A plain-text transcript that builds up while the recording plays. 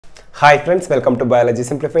Hi friends, welcome to Biology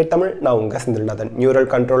Simplified Tamil. Now unga Sindhilnathan Neural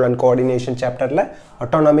Control and Coordination chapter la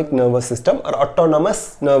Autonomic Nervous System or Autonomous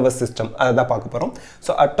Nervous System adha paakaporam.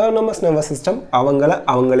 So Autonomous Nervous System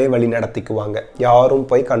avangale vali nadathikuvanga. Yarum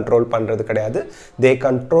poi control pandrathu kediyadhu. They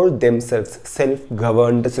control themselves, self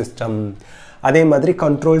governed system. அதே மாதிரி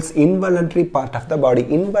controls involuntary part of the body.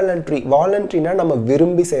 Involuntary, voluntary na நம்ம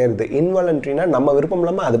விரும்பி செய்யறது. Involuntary na நம்ம விருப்பம்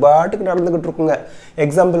இல்லாம அது பாட்டுக்கு நடந்துக்கிட்டு இருக்குங்க.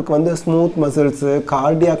 எக்ஸாம்பிளுக்கு வந்து ஸ்மூத் மசில்ஸ்,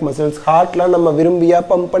 கார்டியாக் மசில்ஸ், ஹார்ட்லாம் நம்ம விரும்பியா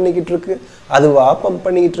பம்ப் பண்ணிக்கிட்டு இருக்கு. அதுவா பம்ப்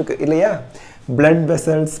பண்ணிக்கிட்டு இருக்கு இல்லையா? blood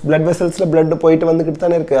vessels la blood போயிட்டு வந்துக்கிட்டு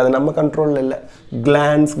தானே இருக்கு. அது நம்ம கண்ட்ரோல்ல இல்ல.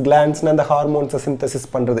 glands அந்த ஹார்மோன்ஸ் சிந்தசிஸ்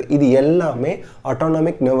பண்றது. இது எல்லாமே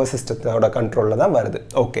autonomic nervous systemோட கண்ட்ரோல்ல தான் வருது.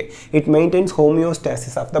 Okay. It maintains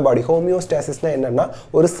homeostasis of the body. Homeostasisனா என்னன்னா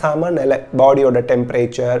ஒரு சமநிலை, பாடியோட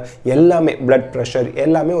டெம்பரேச்சர் எல்லாமே, blood pressure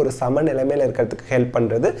எல்லாமே ஒரு சமநிலைமையில இருக்கிறதுக்கு ஹெல்ப்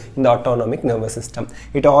பண்றது இந்த autonomic nervous system.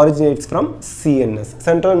 It originates from CNS.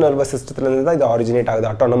 Central nervous systemல இருந்து தான் இது originate ஆகுது.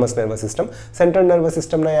 Autonomous nervous system. Central nervous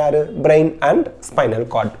systemனா யாரு? Brain and spinal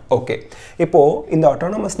cord. Okay. இப்போ இந்த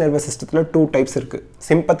autonomous nervous systemல two types இருக்கு.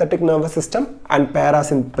 Sympathetic nervous system and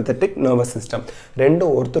parasympathetic nervous system.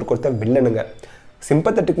 ரெண்டும் ஒருத்தருக்கு ஒருத்தர் வில்லனுங்க.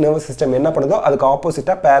 Sympathetic nervous system என்ன பண்ணுதோ அதுக்கு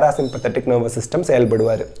ஆப்போசிட்டா parasympathetic nervous system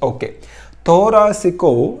செயல்படுவாரு. Okay.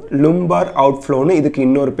 thoracico-lumbar outflow னு இதுக்கு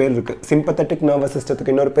இன்னொரு பேர் இருக்கு. Sympathetic nervous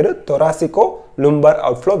systemத்துக்கு இன்னொரு பேர் thoracico-lumbar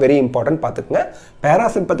outflow, very important பாத்துக்கங்க.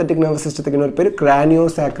 Parasympathetic nervous systemத்துக்கு இன்னொரு பேர்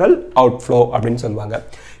craniosacral outflow அப்படினு சொல்வாங்க.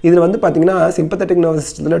 இதுல வந்து பாத்தீங்கன்னா sympathetic nervous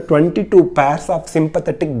systemத்துல 22 pairs of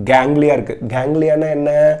sympathetic ganglia இருக்கு. gangliaனா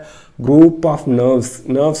என்ன? group of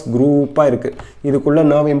nerves group-ஆ இருக்கு. இதுக்குள்ள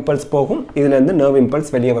nerve impulse போகும், இதுல இருந்து nerve impulse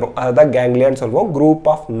வெளிய வரும். அதுதான் gangliaன்னு சொல்வோம். group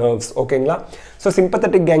of nerves. ஓகேங்களா? So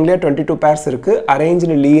sympathetic ganglia 22 pairs இருக்கு,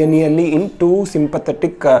 arranged linearly in two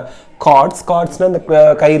sympathetic cordsனா இந்த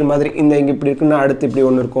கயிறு மாதிரி, இந்த இங்க இப்படி இருக்குன்னா அடுத்து இப்படி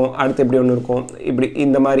ஒன்னு இருக்கும், அடுத்து இப்படி ஒன்னு இருக்கும், இப்படி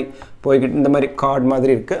இந்த மாதிரி போயிட்டு இந்த மாதிரி கார்ட்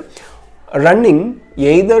மாதிரி இருக்கு. running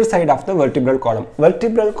either side of the vertebral column.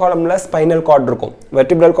 vertebral columnல spinal cord இருக்கும்.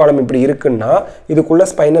 vertebral column இப்படி இருக்குன்னா இதுக்குள்ள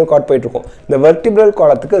spinal cord போயிட்டு இருக்கும். இந்த vertebral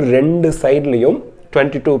columnத்துக்கு ரெண்டு சைடுலயும்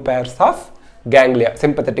 22 pairs of ganglia,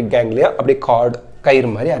 sympathetic ganglia அப்படி cord கயிறு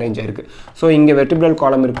மாதிரி அரேஞ்ச் ஆயிருக்கு. ஸோ இங்கே vertebral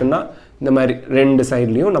column இருக்குன்னா இந்த மாதிரி ரெண்டு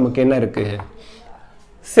சைட்லையும் நமக்கு என்ன இருக்கு?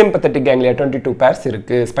 sympathetic ganglia 22 pairs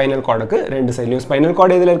இருக்கு. spinal cordக்கு ரெண்டு சைட்லையும். spinal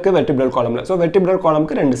cord எதுல இருக்கு? vertebral columnல. ஸோ vertebral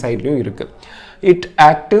columnக்கு ரெண்டு சைட்லையும் இருக்கு. it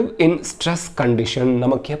active in stress condition.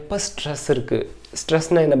 நமக்கு எப்போ ஸ்ட்ரெஸ் இருக்கு?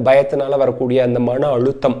 ஸ்ட்ரெஸ்னா என்ன? பயத்தினால வரக்கூடிய அந்த மன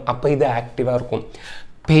அழுத்தம், அப்போ இது ஆக்டிவாக இருக்கும்.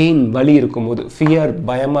 பெயின், வலி இருக்கும்போது, ஃபியர்,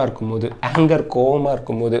 பயமாக இருக்கும்போது, ஆங்கர், கோபமாக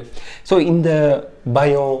இருக்கும்போது, ஸோ இந்த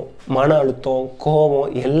பயம், மன அழுத்தம், கோபம்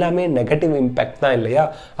எல்லாமே நெகட்டிவ் இம்பேக்ட் தான் இல்லையா?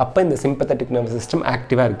 அப்போ இந்த சிம்பத்தட்டிக் நர்வஸ் சிஸ்டம்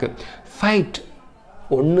ஆக்டிவாக இருக்குது. ஃபைட்,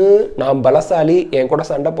 ஒன்று நான் பலசாலி, என் கூட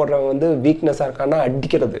சண்டை போடுறவன் வந்து வீக்னஸாக இருக்கான்னா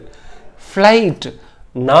அடிக்கிறது. ஃப்ளைட்,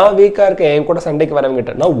 நான் வீக்காக இருக்கேன், என் கூட சண்டைக்கு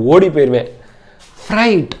வரவங்கிட்ட நான் ஓடி போயிடுவேன்.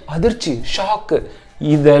 ஃப்ரைட், அதிர்ச்சி, ஷாக்கு,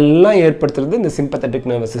 இதெல்லாம் ஏற்படுத்துறது இந்த சிம்பத்தட்டிக்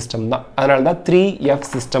நர்வஸ் சிஸ்டம் தான். அதனால தான் 3F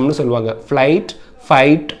சிஸ்டம்னு சொல்லுவாங்க. Flight,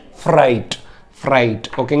 fight, fried. ஃப்ரைட்,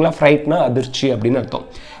 ஓகேங்களா? ஃப்ரைட்னா அதிர்ச்சி அப்படின்னு அர்த்தம்.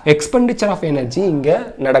 எக்ஸ்பெண்டிச்சர் ஆஃப் எனர்ஜி இங்கே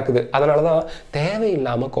நடக்குது. அதனால தான்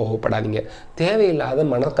தேவையில்லாமல் கோவப்படாதீங்க, தேவையில்லாத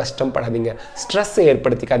மன கஷ்டப்படாதீங்க, ஸ்ட்ரெஸ்ஸை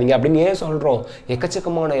ஏற்படுத்திக்காதீங்க அப்படின்னு ஏன் சொல்கிறோம்?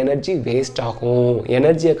 எக்கச்சக்கமான எனர்ஜி வேஸ்ட் ஆகும்.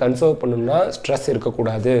 எனர்ஜியை கன்சர்வ் பண்ணணும்னா ஸ்ட்ரெஸ்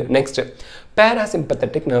இருக்கக்கூடாது. Next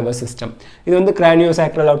parasympathetic nervous system. இது வந்து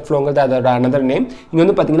craniosacral outflowங்கிறது அதோட another name. இங்கே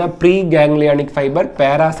வந்து பார்த்தீங்கன்னா pre ganglionic fibre,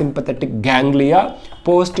 parasympathetic ganglia,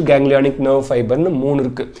 post ganglionic nerve ஃபைபர்னு மூணு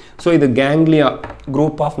இருக்கு. ஸோ இது கேங்லியா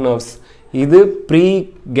குரூப் ஆஃப் நர்வ்ஸ், இது ப்ரீ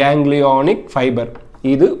கேங்லியானிக் ஃபைபர்,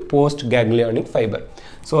 இது போஸ்ட் கேங்லியானிக் ஃபைபர்.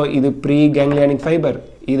 ஸோ இது ப்ரீ கேங்லியானிக் ஃபைபர்,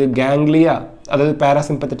 இது கேங்லியா அதாவது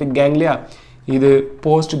parasympathetic ganglia, இது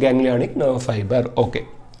post ganglionic nerve fibre. Okay.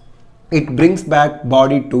 It brings back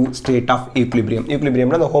body to state of equilibrium.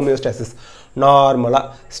 Equilibriumனா the homeostasis. நார்மலாக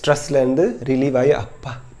ஸ்ட்ரெஸ்லேருந்து relieve ஆகி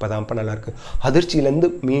அப்பா இப்போதான்ப்பா நல்லாயிருக்கு, அதிர்ச்சியிலேருந்து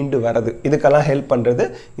மீண்டு வர்றது, இதுக்கெல்லாம் ஹெல்ப் பண்ணுறது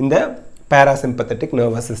இந்த parasympathetic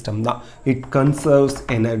nervous system தான். It conserves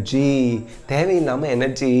energy. தேவையில்லாமல்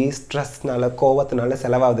எனர்ஜி ஸ்ட்ரெஸ்னால, கோவத்தினால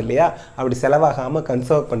செலவாகுது இல்லையா? அப்படி செலவாகாமல்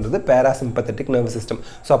கன்சர்வ் பண்ணுறது parasympathetic nervous system.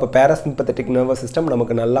 ஸோ அப்போ parasympathetic nervous system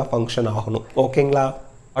நமக்கு நல்லா ஃபங்க்ஷன் ஆகணும். ஓகேங்களா?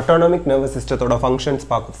 autonomic nervous systemத்தோட ஃபங்க்ஷன்ஸ்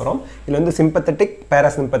பார்க்க போகிறோம். இதில் வந்து சிம்பத்தட்டிக்,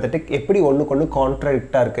 பேராசிம்பத்தட்டிக் எப்படி ஒன்றுக்கு ஒன்று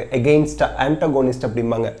கான்ட்ராக்டாக இருக்குது, எகெயின்ஸ்ட், ஆன்டகோனிஸ்ட்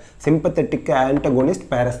அப்படிம்பாங்க. சிம்பத்தட்டிக்கு antagonist,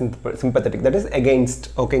 parasympathetic that is against.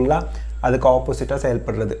 ஓகேங்களா? அதுக்கு ஆப்போசிட்டாக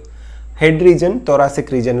செயல்படுறது. ஹெட் ரீஜன், thoracic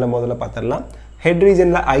ரீஜனில் முதல்ல பார்த்துடலாம். ஹெட்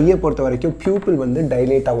ரீஜனில் ஐயை பொறுத்த வரைக்கும் பியூப்பிள் வந்து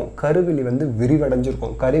டைலேட் ஆகும், கருவிழி வந்து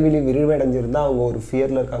விரிவடைஞ்சிருக்கும். கருவிழி விரிவடைஞ்சிருந்தால் அவங்க ஒரு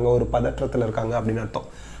ஃபியரில் இருக்காங்க, ஒரு பதற்றத்தில் இருக்காங்க அப்படின்னு அர்த்தம்.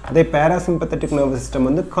 அதே parasympathetic nervous system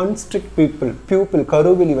வந்து constrict பியூப்பிள்,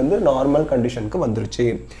 கருவிழி வந்து நார்மல் கண்டிஷனுக்கு வந்துருச்சு.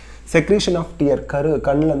 செக்ரீஷன் ஆஃப் டியர்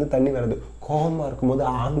கண்ணிலேருந்து தண்ணி வருது. கோபமாக இருக்கும்போது,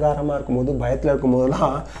 ஆங்காரமாக இருக்கும்போது, பயத்தில்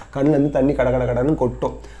இருக்கும்போதெல்லாம் கண்ணிலேருந்து தண்ணி கடன்னு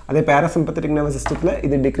கொட்டும். அதே பேராசிம்பத்தட்டிக் நர்வஸ் சிஸ்டத்தில்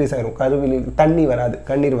இது டிக்ரீஸ் ஆகிரும். தண்ணி வராது,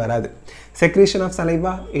 கண்ணீர் வராது. Secretion of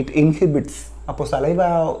saliva it inhibits. அப்போ சலைவா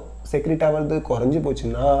செக்ரீட் ஆகிறது குறைஞ்சி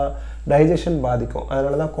போச்சுன்னா டைஜஷன் பாதிக்கும்.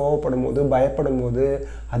 அதனால தான் கோவப்படும் போது, பயப்படும் போது,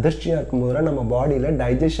 அதிர்ச்சியாக இருக்கும்போதெல்லாம் நம்ம பாடியில்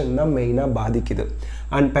டைஜஷன் தான் மெயினாக பாதிக்குது.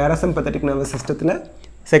 அண்ட் பேராசிம்பத்தட்டிக் நர்வஸ் சிஸ்டத்தில்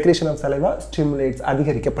செக்ரீஷன் ஆஃப் சலைவா ஸ்டிமுலேட்ஸ்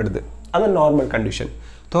அதிகரிக்கப்படுது. அது நார்மல் கண்டிஷன்.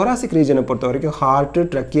 thoracic ரீஜனை பொறுத்த வரைக்கும் heart,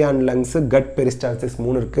 trachea and lungs, cut, peristalsis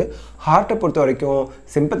 3 இருக்குது. ஹார்ட்டை பொறுத்த வரைக்கும்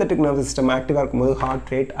சிம்பத்தட்டிக் நர்வஸ் சிஸ்டம் ஆக்டிவாக இருக்கும்போது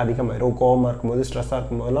ஹார்ட் ரேட் அதிகமாகிடும். கோவமாக இருக்கும்போது, ஸ்ட்ரெஸ்ஸாக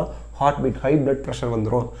இருக்கும்போதெல்லாம் heart beat, high blood pressure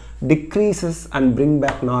வந்துடும். Decreases and bring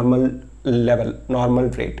back normal level, normal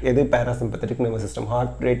rate. எது பேராசிம்பத்தட்டிக் நர்வஸ் சிஸ்டம்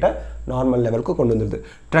ஹார்ட் ரேட்டை நார்மல் லெவலுக்கு கொண்டு வந்துடுது.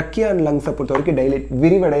 ட்ரக்கியா அண்ட் லங்ஸை பொறுத்த வரைக்கும் டைலேட்,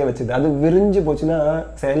 விரிவடைய வச்சுது. அது விரிஞ்சு போச்சுன்னா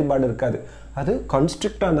செயல்பாடு இருக்காது. அது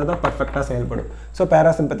கன்ஸ்ட்ரிக்டாக இருந்தால் தான் பர்ஃபெக்டாக செயல்படும். ஸோ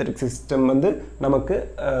பேராசிம்பத்தட்டிக் சிஸ்டம் வந்து நமக்கு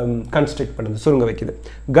கன்ஸ்ட்ரிக்ட் பண்ணுது, சுருங்க வைக்குது.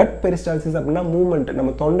 கட் பெரிஸ்டால்சிஸ் அப்படின்னா மூவ்மெண்ட்.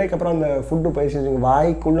 நம்ம தொண்டைக்கு அப்புறம் அந்த ஃபுட்டு போயிடுச்சு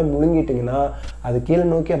வாய்க்குள்ளே முழுங்கிட்டிங்கன்னா அது கீழே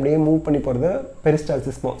நோக்கி அப்படியே மூவ் பண்ணி போகிறது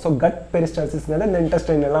பெரிஸ்டால்சிஸ். ஸோ கட் பெரிஸ்டால்சிஸ்னால இந்த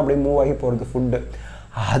இன்டெஸ்டைன் எல்லாம் அப்படியே மூவ் ஆகி போகிறது ஃபுட்டு.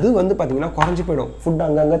 அது வந்து பார்த்திங்கன்னா குறைஞ்சி போயிடும். ஃபுட்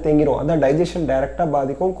அங்கங்கே தேங்கிடும். அதான் டைஜஷன் டைரெக்டாக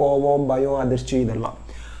பாதிக்கும். கோபம், பயம், அதிர்ச்சி இதெல்லாம்.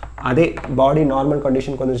 அதே பாடி நார்மல்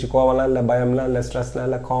கண்டிஷனுக்கு வந்துருச்சு, கோவம்லாம் இல்லை, பயம்லாம் இல்லை, ஸ்ட்ரெஸ்லாம்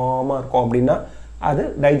இல்லை, காமாக இருக்கும் அப்படின்னா அது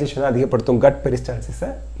டைஜஷனை அதிகப்படுத்தும். கட் பெரிஸ்டால்சிஸை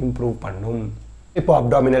இம்ப்ரூவ் பண்ணும். இப்போ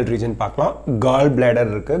அப்டாமினல் ரீஜன் பார்க்கலாம். கால்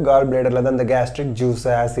பிளேடர் இருக்குது. கால் பிளேடரில் தான் இந்த கேஸ்ட்ரிக் ஜூஸ்,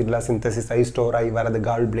 ஆசிட்லாம் சிந்தசிஸ் ஆகி ஸ்டோர் ஆகி வரது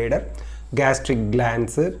கால் bladder. Gastric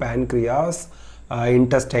clans, pancreas,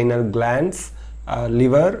 intestinal glands,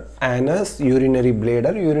 liver, anus, urinary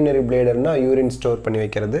bladder. Urinary பிளேடர்னால் urine store பண்ணி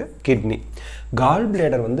வைக்கிறது, கிட்னி. கால்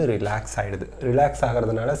பிளேடர் வந்து ரிலாக்ஸ் ஆகிடுது. ரிலாக்ஸ்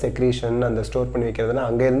ஆகிறதுனால செக்ரீஷன் அந்த ஸ்டோர் பண்ணி வைக்கிறதுனா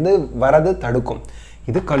அங்கேருந்து வரது தடுக்கும்.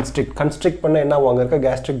 இது கன்ஸ்ட்ரிக்ட் பண்ண என்ன ஆகும், அங்கே இருக்க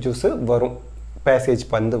கேஸ்ட்ரிக் ஜூஸு வரும்,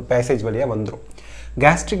 பேசேஜ் வழியாக வந்துடும்.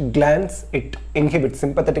 Gastric glands it inhibit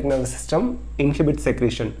sympathetic nervous system, inhibit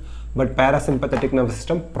secretion. But parasympathetic nervous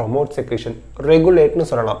system promote secretion, ரெகுலேட்னு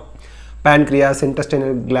சொல்லலாம். பேன்க்ரியாஸ்,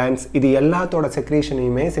 இன்டெஸ்டைனல் கிளான்ஸ் இது எல்லாத்தோட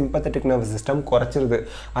செக்ரீஷனையுமே சிம்பத்தட்டிக் நர்வஸ் சிஸ்டம் குறைச்சிருது.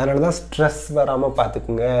 அதனால தான் ஸ்ட்ரெஸ் வராமல்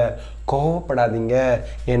பார்த்துக்குங்க, கோவப்படாதீங்க.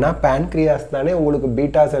 ஏன்னா பேன்க்ரியாஸ் தானே உங்களுக்கு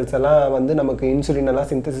பீட்டா செல்ஸ் எல்லாம் வந்து நமக்கு இன்சுலின் எல்லாம்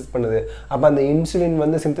சிந்தசிஸ் பண்ணுது. அப்போ அந்த இன்சுலின்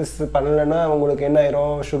வந்து சிந்தசிஸ் பண்ணலைன்னா உங்களுக்கு என்ன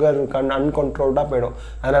ஆயிரும், சுகர் அன்கண்ட்ரோல்டாக போயிடும்.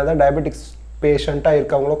 அதனால தான் டயபெட்டிக்ஸ் பேஷண்ட்டாக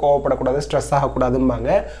இருக்கவங்களும் கோவப்படக்கூடாது, ஸ்ட்ரெஸ் ஆகக்கூடாதும்பாங்க.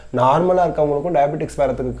 நார்மலாக இருக்கவங்களுக்கும் டயபெட்டிக்ஸ்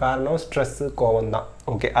வரதுக்கு காரணம் ஸ்ட்ரெஸ்ஸு, கோவம் தான்.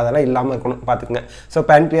 ஓகே, அதெல்லாம் இல்லாமல் இருக்கணும், பார்த்துக்குங்க. ஸோ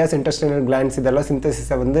பேன்க்ரியாஸ், இன்டெஸ்டைனல் கிளான்ஸ் இதெல்லாம்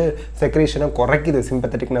சிந்தசிஸை வந்து செக்ரீஷனை குறைக்குது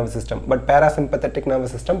sympathetic nervous system. But parasympathetic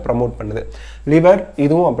nervous system promote பண்ணுது. லிவர்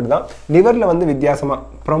இதுவும் அப்படி தான். லிவரில் வந்து வித்தியாசமாக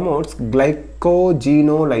ப்ரமோட்ஸ்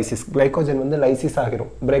கிளைகோஜீனோலைசிஸ். கிளைகோஜன் வந்து லைசிஸ்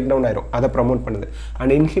ஆகிரும், பிரேக் டவுன் ஆகிரும், அதை ப்ரமோட் பண்ணுது.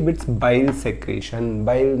 And inhibits file secretion.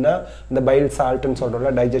 பைல்னா இந்த பைல் சால்ட்டுன்னு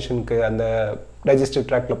சொல்கிறோம்ல, டைஜஷனுக்கு அந்த டைஜஸ்டிவ்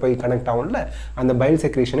ட்ராக்டில் போய் கனெக்ட் ஆகும்ல, அந்த பைல்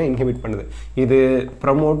செக்ரீஷனை இன்ஹிபிட் பண்ணுது. இது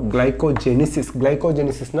ப்ரமோட் கிளைகோஜெனிசிஸ்.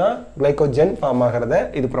 கிளைகோஜெனிசிஸ்னால் கிளைகோஜன் ஃபார்ம் ஆகிறத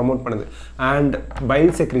இது ப்ரமோட் பண்ணுது. அண்ட்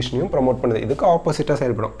பைல் செக்ரீஷனையும் ப்ரமோட் பண்ணுது. இதுக்கு ஆப்போசிட்டாக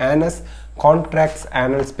செயல்படும். Anus contracts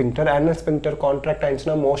ஆனல் sphincter. ஆனல் sphincter contract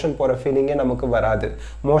ஆயிடுச்சுன்னா மோஷன் போகிற ஃபீலிங்கே நமக்கு வராது.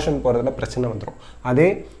 மோஷன் போகிறதுல பிரச்சனை வந்துடும். அதே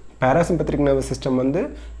பேராசிம்பத்தட்டிக் நர்வஸ் சிஸ்டம் வந்து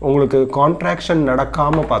உங்களுக்கு கான்ட்ராக்ஷன்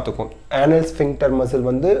நடக்காமல் பார்த்துக்கும். ஆனல் ஸ்பிங்க்டர் மசில்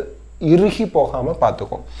வந்து இறுகி போகாமல்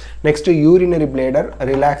பார்த்துக்கும். நெக்ஸ்ட்டு யூரினரி பிளேடர்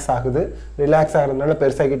ரிலாக்ஸ் ஆகுது. ரிலாக்ஸ் ஆகிறதுனால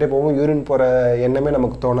பெருசாகிட்டே போகும், யூரின் போகிற எண்ணமே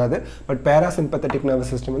நமக்கு தோணாது. பட் பேராசிம்பத்தட்டிக்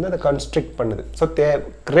நர்வஸ் சிஸ்டம் வந்து அதை கன்ஸ்ட்ரிக்ட் பண்ணுது. ஸோ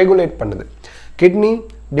ரெகுலேட் பண்ணுது. Kidney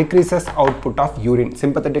decreases output of urine.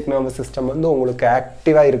 Sympathetic nervous system வந்து உங்களுக்கு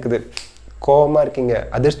ஆக்டிவாக இருக்குது, கோபமாக இருக்கீங்க,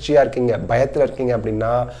 அதிர்ச்சியாக இருக்கீங்க, பயத்தில் இருக்கீங்க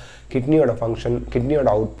அப்படின்னா கிட்னியோட ஃபங்க்ஷன், கிட்னியோட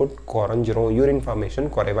அவுட்புட் குறைஞ்சிரும், யூரின்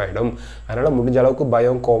ஃபார்மேஷன் குறைவாயிடும். அதனால் முடிஞ்ச அளவுக்கு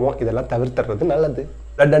பயம், கோபம் இதெல்லாம் தவிர்த்துறது நல்லது.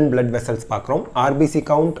 blood and blood vessels பார்க்குறோம். RBC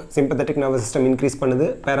count sympathetic nervous system increase பண்ணுது,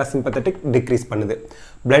 parasympathetic decrease பண்ணுது.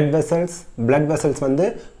 blood vessels வந்து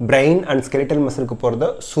brain and skeletal muscle-க்கு போகிறத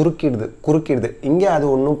குறுக்கிடுது. இங்கே அது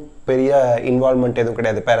ஒன்றும் பெரிய இன்வால்மெண்ட் எதுவும்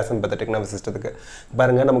கிடையாது பேராசிம்பத்தட்டிக் நர்வஸ் சிஸ்டத்துக்கு.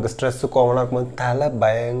 பாருங்கள், நமக்கு ஸ்ட்ரெஸ்ஸு கோவம்லாம் இருக்கும்போது தலை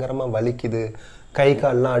பயங்கரமாக வலிக்குது, கை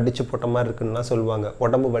கால்லாம் அடித்து போட்ட மாதிரி இருக்குன்னுலாம் சொல்லுவாங்க,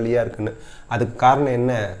 உடம்பு வலியாக இருக்குன்னு. அதுக்கு காரணம்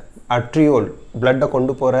என்ன? அட்ரியோல் பிளட்டை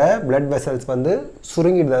கொண்டு போகிற பிளட் வெசல்ஸ் வந்து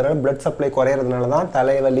சுருங்கிடுது. அதனால் பிளட் சப்ளை குறையிறதுனால தான்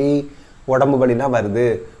தலைவலி, உடம்பு வலிலாம் வருது.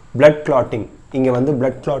 பிளட் கிளாட்டிங், இங்கே வந்து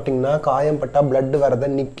பிளட் கிளாட்டிங்னா காயம் பட்டால் பிளட்டு வரதை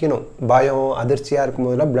நிற்கணும். பயம், அதிர்ச்சியாக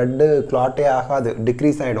இருக்கும்போதெல்லாம் பிளட்டு கிளாட்டே ஆகாது,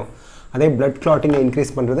 டிக்ரீஸ் ஆகிடும். அதே பிளட் கிளாட்டிங்கை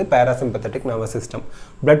இன்க்ரீஸ் பண்ணுறது parasympathetic nervous system.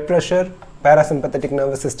 Blood pressure parasympathetic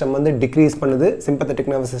nervous system வந்து டிக்ரீஸ் பண்ணுது,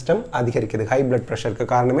 சிம்பத்தட்டிக் நர்வஸ் சிஸ்டம் அதிகரிக்குது. ஹை பிளட் ப்ரெஷருக்கு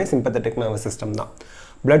காரணமே சிம்பத்தட்டிக் நர்வஸ் சிஸ்டம் தான்.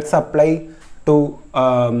 blood supply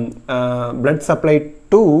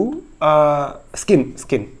to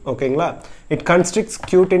ஸ்கின் ஓகேங்களா. It கன்ஸ்ட்ரிக்ட்ஸ்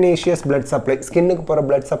cutaneous blood supply. ஸ்கின்னுக்கு போகிற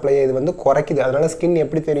blood supply இது வந்து குறைக்குது. அதனால ஸ்கின்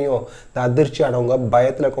எப்படி தெரியும், இந்த அதிர்ச்சி ஆனவங்க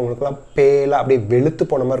பயத்தில் இருக்கவங்களுக்குலாம் பேலாக அப்படியே வெளுத்து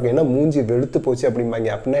போன மாதிரி இருக்கும். ஏன்னா மூஞ்சி வெளுத்து போச்சு அப்படிம்பாங்க.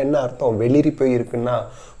 அப்படின்னா என்ன அர்த்தம், வெளிரி போய் இருக்குன்னா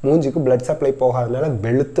மூஞ்சிக்கு blood supply போகாதனால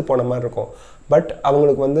வெளுத்து போன மாதிரி இருக்கும். பட்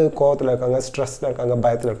அவங்களுக்கு வந்து கோவத்தில் இருக்காங்க, ஸ்ட்ரெஸ்ஸில் இருக்காங்க,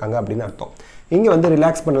 பயத்தில் இருக்காங்க அப்படின்னு அர்த்தம். இங்கே வந்து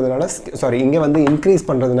ரிலாக்ஸ் பண்ணுறதுனால இங்கே வந்து இன்க்ரீஸ்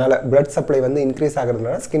பண்ணுறதுனால blood supply வந்து இன்க்ரீஸ்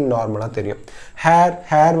ஆகிறதுனால ஸ்கின் நார்மலாக தெரியும்.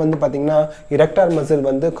 ஹேர் வந்து பார்த்திங்கன்னா இரெக்டார் மசில்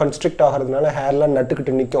வந்து கன்ஸ்ட்ரிக்ட் ஆகிறதுனால ஹேர்லாம்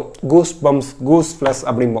நட்டுக்கிட்டு நிற்கும். Goose bumps, goose plus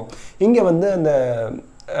அப்படிம்போம். இங்கே வந்து அந்த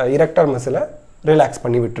இரெக்டார் மசிலை ரிலாக்ஸ்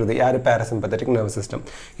பண்ணி விட்டுருது. யார், பேராசிம்பத்தட்டிக் நர்வஸ் சிஸ்டம்.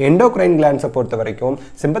 எண்டோக்ரைன் கிளான்ஸை பொறுத்த வரைக்கும்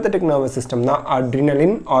சிம்பத்தட்டிக் நர்வஸ் சிஸ்டம் தான்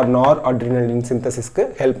அட்ரினலின் ஆர் நார் அட்ரினலின் சிந்தசிஸ்க்கு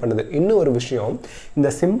ஹெல்ப் பண்ணுது. இன்னும் ஒரு விஷயம்,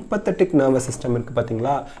 இந்த சிம்பத்தட்டிக் நர்வஸ் சிஸ்டம் இருக்குது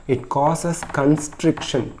பார்த்தீங்களா, it causes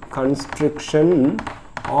constriction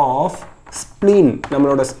of spleen.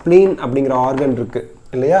 நம்மளோட ஸ்ப்ளீன் அப்படிங்கிற ஆர்கன் இருக்குது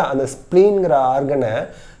இல்லையா, அந்த ஸ்ப்ளீன்கிற ஆர்கனை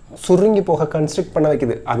சுருங்கி போக கன்ஸ்ட்ரிக்ட் பண்ண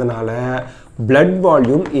வைக்குது. அதனால் blood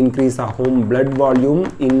volume increase ஆகும். blood volume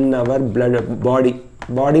in our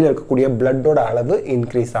பாடியில் இருக்கக்கூடிய bloodோட அளவு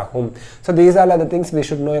இன்க்ரீஸ் ஆகும். So these are the things we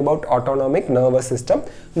should know about autonomic nervous system.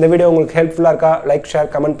 இந்த வீடியோ உங்களுக்கு ஹெல்ப்ஃபுல்லாக இருக்கா? லைக்,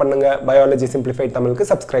 ஷேர், கமெண்ட் பண்ணுங்கள். பயாலஜி சிம்பிளிஃபைட்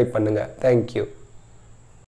தமிழுக்கு சப்ஸ்கிரைப் பண்ணுங்கள். தேங்க்யூ.